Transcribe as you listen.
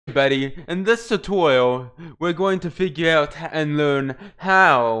Everybody, in this tutorial, we're going to figure out and learn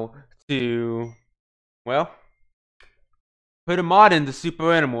how to, well, put a mod into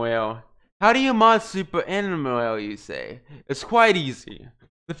Super Animal Royale. How do you mod Super Animal Royale, you say? It's quite easy.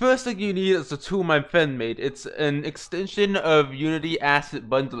 The first thing you need is a tool my friend made. It's an extension of Unity Asset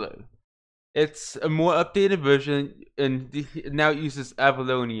Bundler. It's a more updated version, and now it uses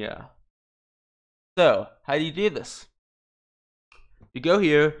Avalonia. So, how do you do this? You go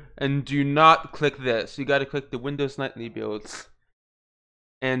here and do not click this. You gotta click the Windows Nightly builds.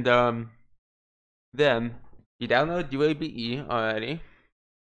 And then you download UABE already.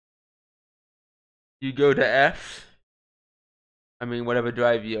 You go to whatever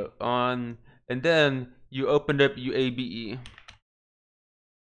drive you're on, and then you open up UABE.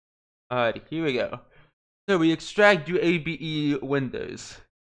 Alrighty, here we go. So we extract UABE Windows.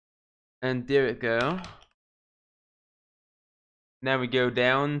 And there we go. Now we go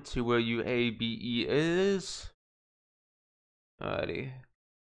down to where UABE is. Alrighty.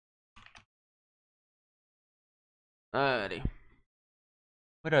 Where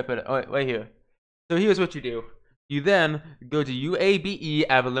did I put it? Oh, wait, right here. So here's what you do. You then go to UABE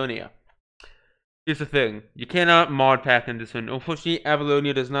Avalonia. Here's the thing. You cannot mod pack in this one. Unfortunately,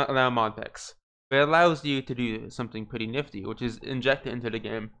 Avalonia does not allow mod packs. But it allows you to do something pretty nifty, which is inject it into the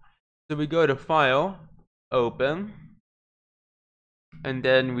game. So we go to File, Open, and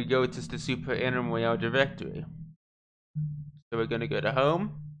then we go to the Super Animal Royale directory. So we're going to go to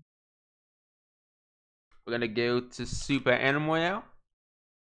Home. We're going to go to Super Animal Royale.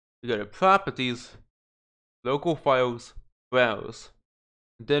 We go to Properties, Local Files, Browse.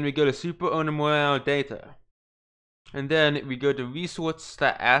 Then we go to Super Animal Royale Data. And then we go to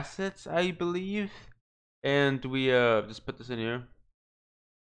resource.assets, I believe. And we just put this in here.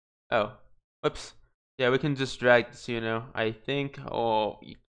 Oh, whoops. Yeah, we can just drag this, I think. Oh,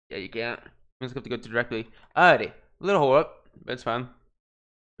 yeah, you can't. We just have to go to directly. Alrighty, a little hold up, but it's fine.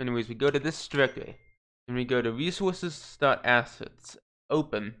 Anyways, we go to this directory. And we go to resources.assets.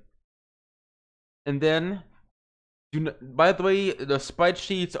 Open. And then by the way, the sprite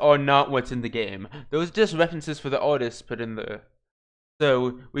sheets are not what's in the game. Those are just references for the artists put in there.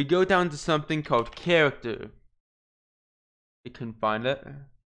 So we go down to something called character. We can find it.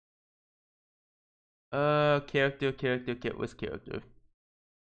 Character, what's character?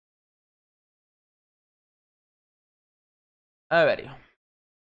 Alrighty.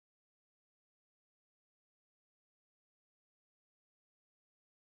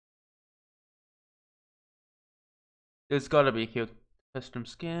 There's gotta be a character. Custom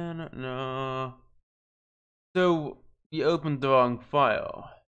scan? No. So we opened the wrong file.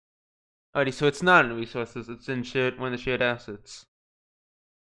 Alrighty, so it's not in resources, it's in one of the shared assets.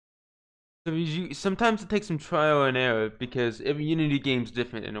 So sometimes it takes some trial and error because every Unity game's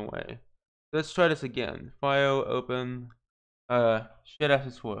different in a way. Let's try this again. File, open, shared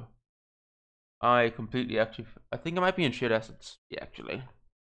assets 4. I think it might be in shared assets, yeah, actually.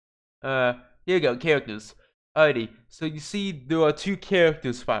 Here you go, characters. Alrighty, so you see there are two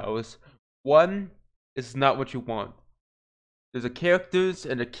characters files. One is not what you want. There's a characters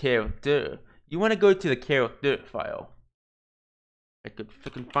and a character. You want to go to the character file. I could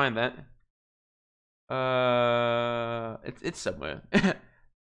freaking find that. It's somewhere.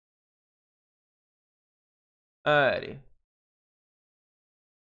 Alrighty.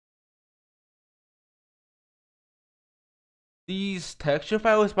 These texture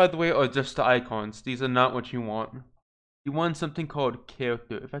files, by the way, are just the icons. These are not what you want. You want something called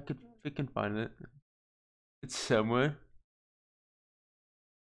character. If I could freaking find it. It's somewhere.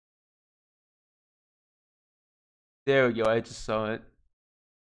 There we go, I just saw it.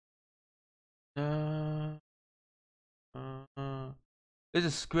 There's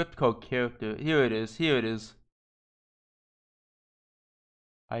a script called character. Here it is.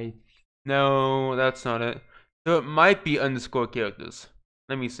 No, that's not it. So it might be underscore characters.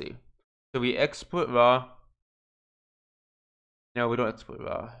 Let me see. So we export raw. No, we don't export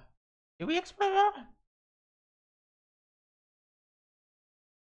raw. Did we export raw?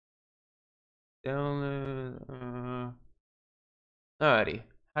 Download. Alrighty.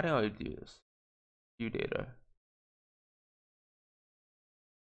 How do I do this? View data.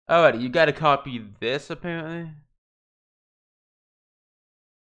 Alrighty, you gotta copy this apparently.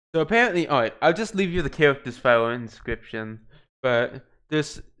 So apparently, alright, I'll just leave you the characters file in the description. But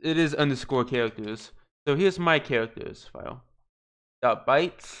it is underscore characters. So here's my characters file.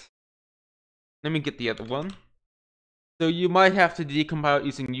 .bytes. Let me get the other one. So you might have to decompile it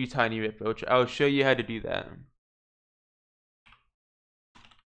using utinyrip, which I'll show you how to do that.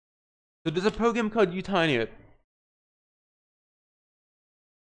 So there's a program called utinyrip.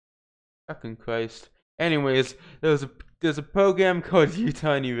 Fucking Christ. Anyways, there's a program called You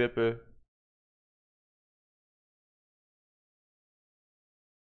Tiny Ripper.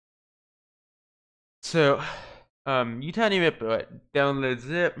 So, You Tiny Ripper, right, download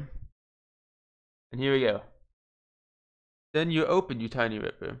zip, and here we go. Then you open You Tiny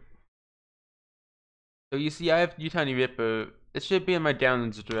Ripper. So you see I have You Tiny Ripper. It should be in my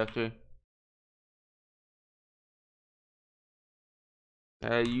downloads directory.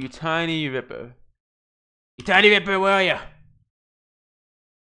 You Tiny Ripper. You Tiny Ripper, where are you?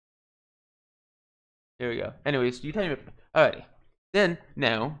 Here we go. Anyways, You Tiny Ripper. Alrighty. Then,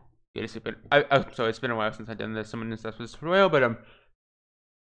 now, get a super. I'm sorry, it's been a while since I've done this. Some of this stuff was for real, but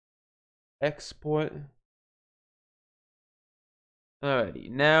export. Alrighty,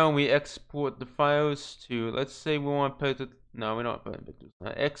 now we export the files to, let's say we want to put it, no, we don't want to put it in pictures.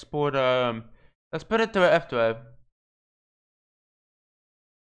 Export, let's put it to our F drive.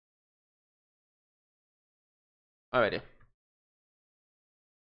 Alrighty.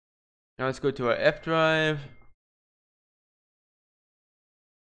 Now let's go to our F drive.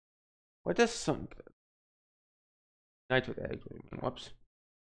 What does some nitric acid? Whoops.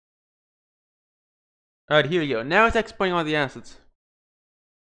 Alright, here we go. Now it's exporting all the assets.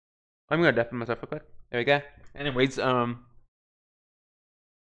 I'm gonna deafen myself real quick. There we go. Anyways,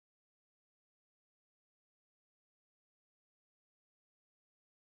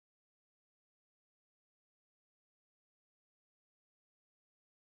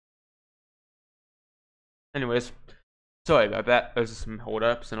 sorry about that. There's some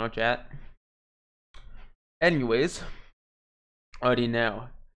hold-ups in our chat. Anyways, already now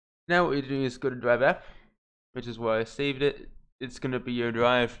what we do is go to drive F, which is where I saved it. It's gonna be your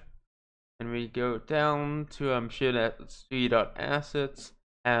drive, and we go down to share that c.assets,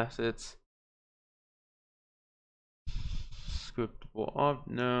 assets, scriptable op.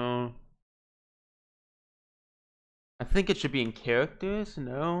 No, I think it should be in characters.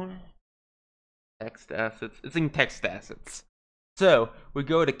 No, text assets. It's in text assets. So we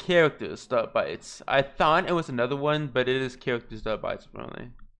go to characters.bytes. I thought it was another one, but it is characters.bytes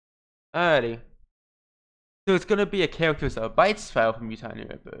only. Alrighty. So it's gonna be a characters.bytes file from You Tiny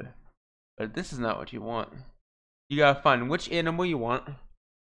Ripper. But this is not what you want. You gotta find which animal you want,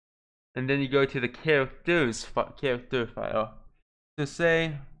 and then you go to the character file. So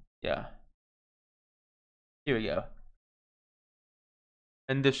say, yeah. Here we go.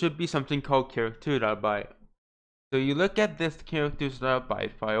 And there should be something called character.byte. So you look at this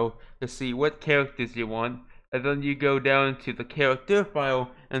characters.byte file to see what characters you want, and then you go down to the character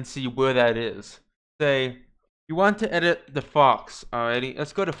file and see where that is. Say, you want to edit the fox. Alrighty,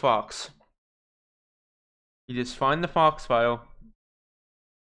 let's go to fox. You just find the fox file.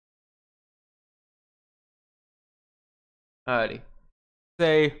 Alrighty.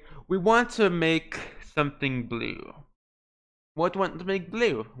 Say, we want to make something blue. What do you want to make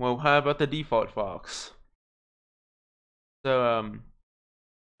blue? Well, how about the default fox? So,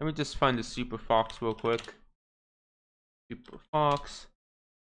 let me just find the super fox real quick. Super fox.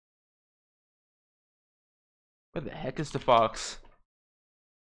 Where the heck is the fox?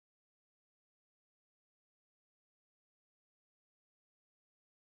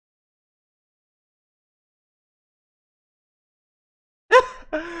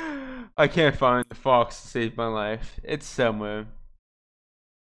 I can't find the fox to save my life. It's somewhere.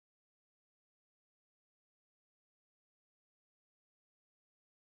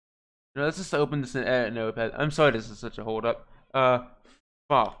 Now let's just open this in edit notepad. I'm sorry this is such a hold up.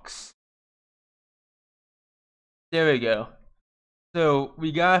 Fox. There we go. So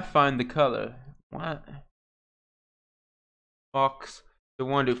we gotta find the color. What? Fox. So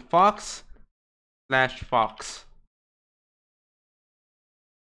we wanna do fox / fox.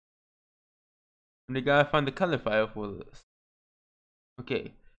 And we gotta find the color file for this.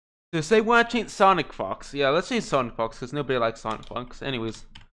 Okay. So say we wanna change Sonic Fox. Yeah, let's change Sonic Fox because nobody likes Sonic Fox. Anyways,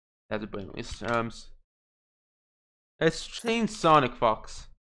 that's a brain waste. Let's change Sonic Fox.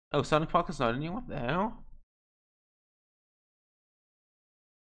 Oh, Sonic Fox is not in here. What the hell?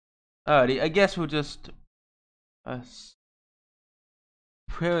 Alrighty, I guess we'll just where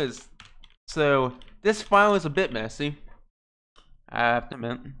is so this file is a bit messy. I have to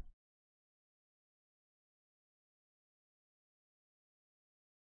admit.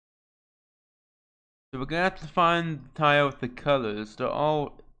 So we're gonna have to find the tile with the colors. They're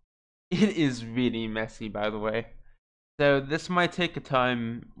all it is really messy, by the way. So this might take a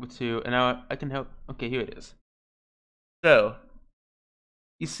time or two, and I can help. Okay, here it is. So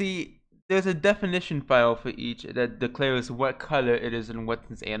you see there's a definition file for each that declares what color it is and what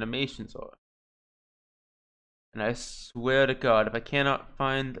its animations are. And I swear to God, if I cannot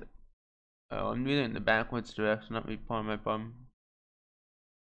find Oh, I'm reading in the backwards direction, not me pulling my bum.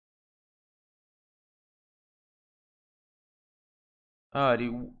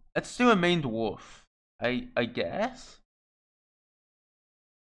 Alrighty, let's do a main dwarf. I guess?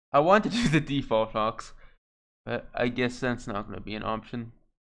 I want to do the default fox, but I guess that's not gonna be an option.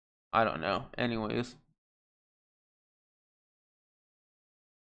 I don't know. Anyways.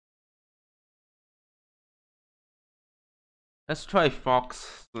 Let's try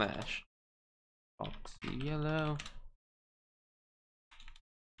fox slash foxy yellow.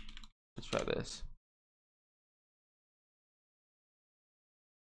 Let's try this.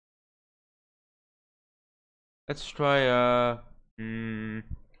 Let's try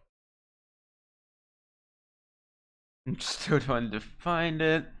I'm still trying to find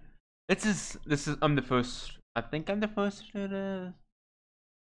it. This is I'm the first. I think I'm the first to do this.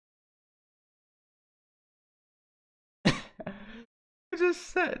 I just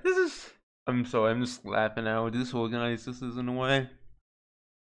said this is. I'm sorry. I'm just laughing how disorganized this is in a way.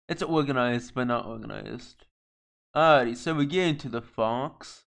 It's organized, but not organized. Alrighty, so we get into the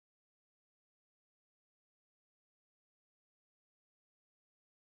fox.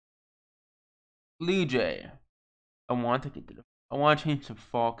 Blue Jay. I want to get to the. I want to change to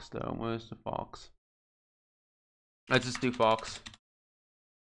fox though. Where's the fox? Let's just do fox.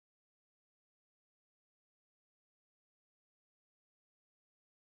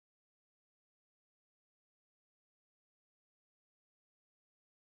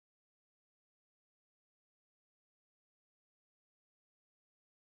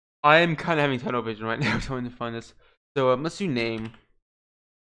 I am kind of having tunnel vision right now trying to find this. So let's do name.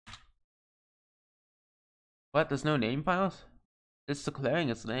 What? There's no name files? It's declaring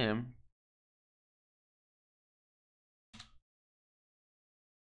its name.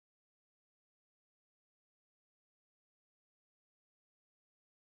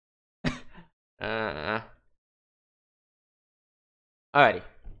 Alrighty.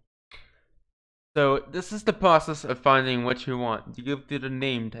 So this is the process of finding what you want. You give it a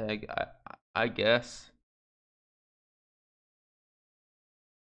name tag, I guess.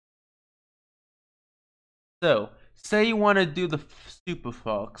 So say you want to do the super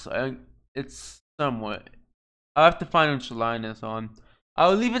fox. It's somewhat. I have to find which line it's on.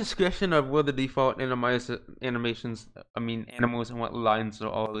 I'll leave a description of where the default animations, animals and what lines are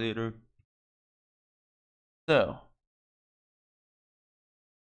all later. So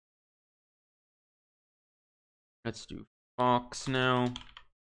let's do fox now.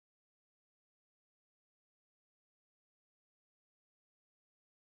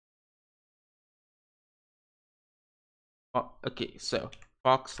 Okay, so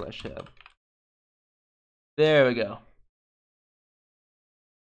fox slash head. There we go.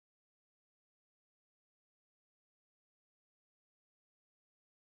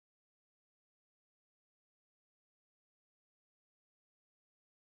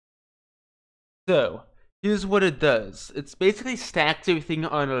 So here's what it does. It's basically stacks everything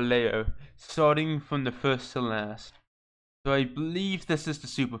on a layer, starting from the first to last. So I believe this is the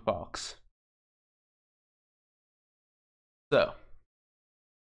super fox. So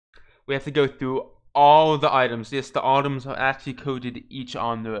we have to go through all the items. Yes, the items are actually coded each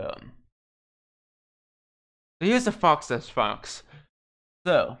on their own. So here's the fox that's fox.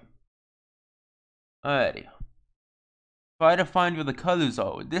 So, alrighty. Try to find where the colors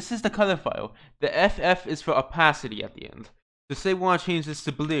are. This is the color file. The FF is for opacity at the end. So say we want to change this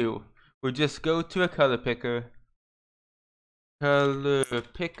to blue. We'll just go to a color picker.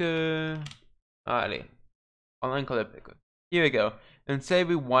 Alrighty. Online color picker. Here we go. And say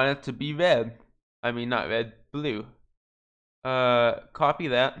we want it to be red. I mean, not red, blue. Copy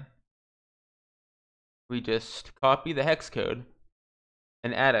that. We just copy the hex code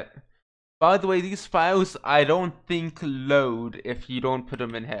and add it. By the way, these files I don't think load if you don't put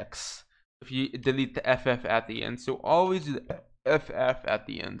them in hex. If you delete the FF at the end, so always do the FF at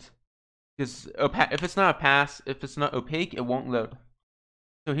the end. Because if it's not if it's not opaque, it won't load.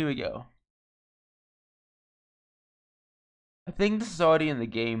 So here we go. I think this is already in the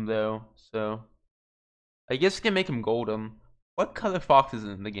game though, so I guess we can make him golden. What color fox is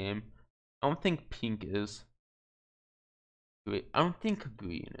in the game? I don't think pink is. Wait, I don't think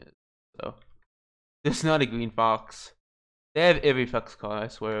green is. So there's not a green fox. They have every fox color, I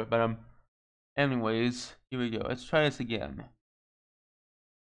swear. But anyways, here we go. Let's try this again.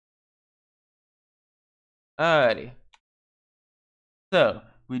 Alrighty. So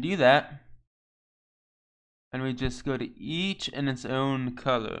we do that, and we just go to each in its own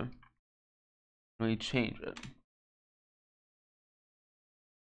color, and we change it.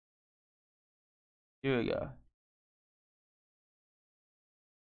 Here we go.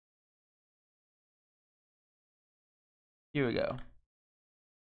 Here we go.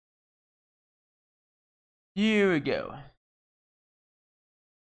 Here we go.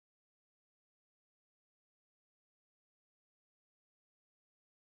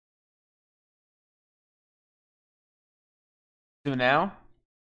 So now,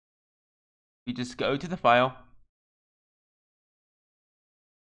 we just go to the file.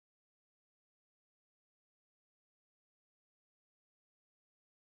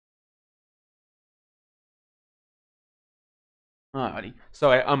 Alrighty.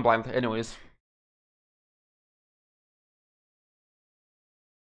 Sorry, I'm blind. Anyways.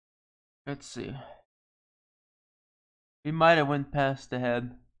 Let's see. We might have went past the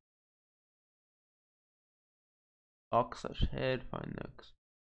head. /head, find next.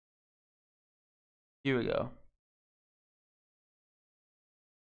 Here we go.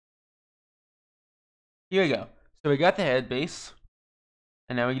 Here we go. So we got the head base.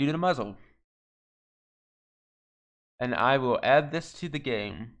 And now we can do the muzzle. And I will add this to the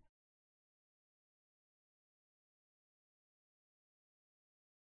game.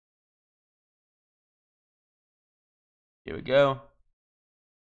 Here we go.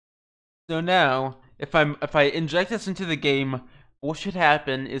 So now, if I inject this into the game, what should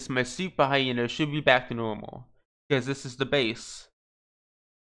happen is my super hyena should be back to normal. Because this is the base.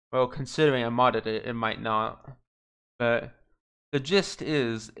 Well, considering I modded it, it might not. But the gist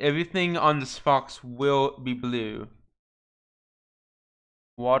is, everything on this fox will be blue.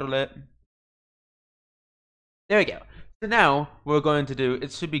 Waterlet. There we go. So now, what we're going to do,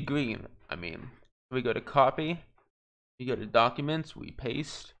 it should be green. We go to copy. We go to documents, we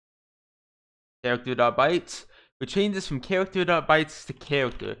paste. Character.bytes. We change this from character.bytes to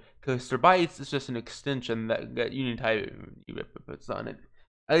character. Because the bytes is just an extension that Unity puts on it.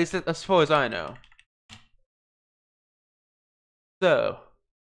 At least as far as I know. So,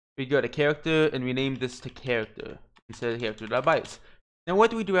 we go to character and we name this to character instead of character.bytes. Now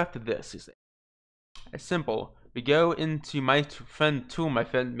what do we do after this, you say? It's simple. We go into my friend tool my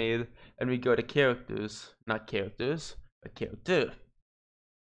friend made and we go to characters. Not characters, but character.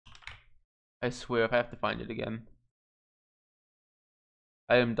 I swear if I have to find it again.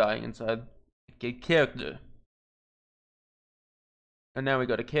 I am dying inside. Okay, character. And now we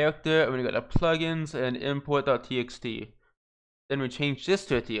go to character and we go to plugins and import.txt. Then we change this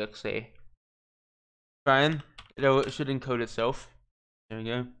to a txt. Fine. It should encode itself. There we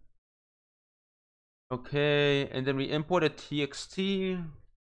go. Okay, and then we import a txt,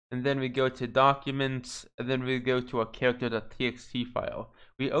 and then we go to documents, and then we go to our character.txt file.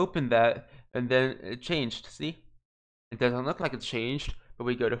 We open that, and then it changed. See? It doesn't look like it changed, but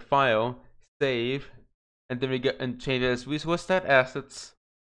we go to file, save, and then we go and change it as resource.assets,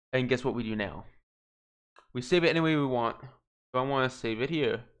 and guess what we do now? We save it any way we want. So I want to save it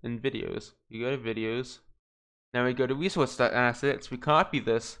here in videos. We go to videos. Now we go to resource.assets, we copy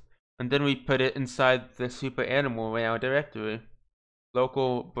this, and then we put it inside the Super Animal Royale directory.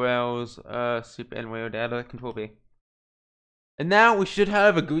 Local browse Super Animal Royale data, control V. And now we should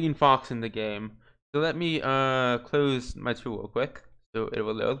have a green fox in the game. So let me close my tool real quick. So it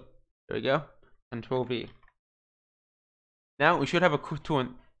will load. There we go. Control V. Now we should have a tool.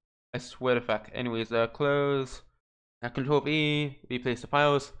 I swear to fuck. Anyways, close. Control V. Replace the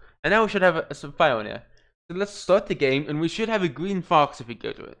files. And now we should have some file in here. So let's start the game, and we should have a green fox if we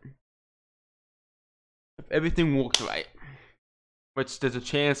go to it. If everything works right. Which there's a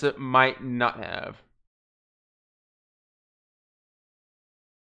chance it might not have.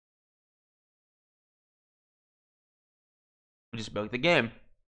 We just bugged the game.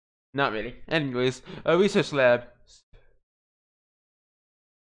 Not really. Anyways, a research lab.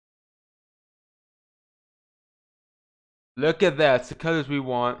 Look at that. It's the colors we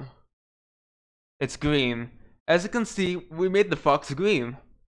want. It's green. As you can see, we made the fox green.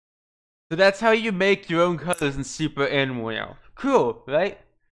 So that's how you make your own colors in Super Animal Royale. Cool, right?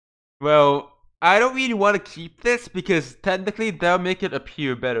 Well, I don't really want to keep this because technically that'll make it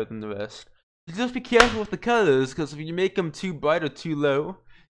appear better than the rest. Just be careful with the colors, because if you make them too bright or too low,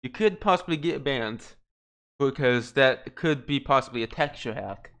 you could possibly get banned. Because that could be possibly a texture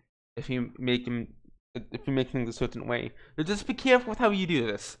hack if you make things a certain way. So just be careful with how you do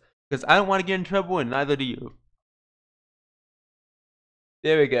this, because I don't want to get in trouble and neither do you.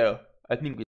 There we go. I think we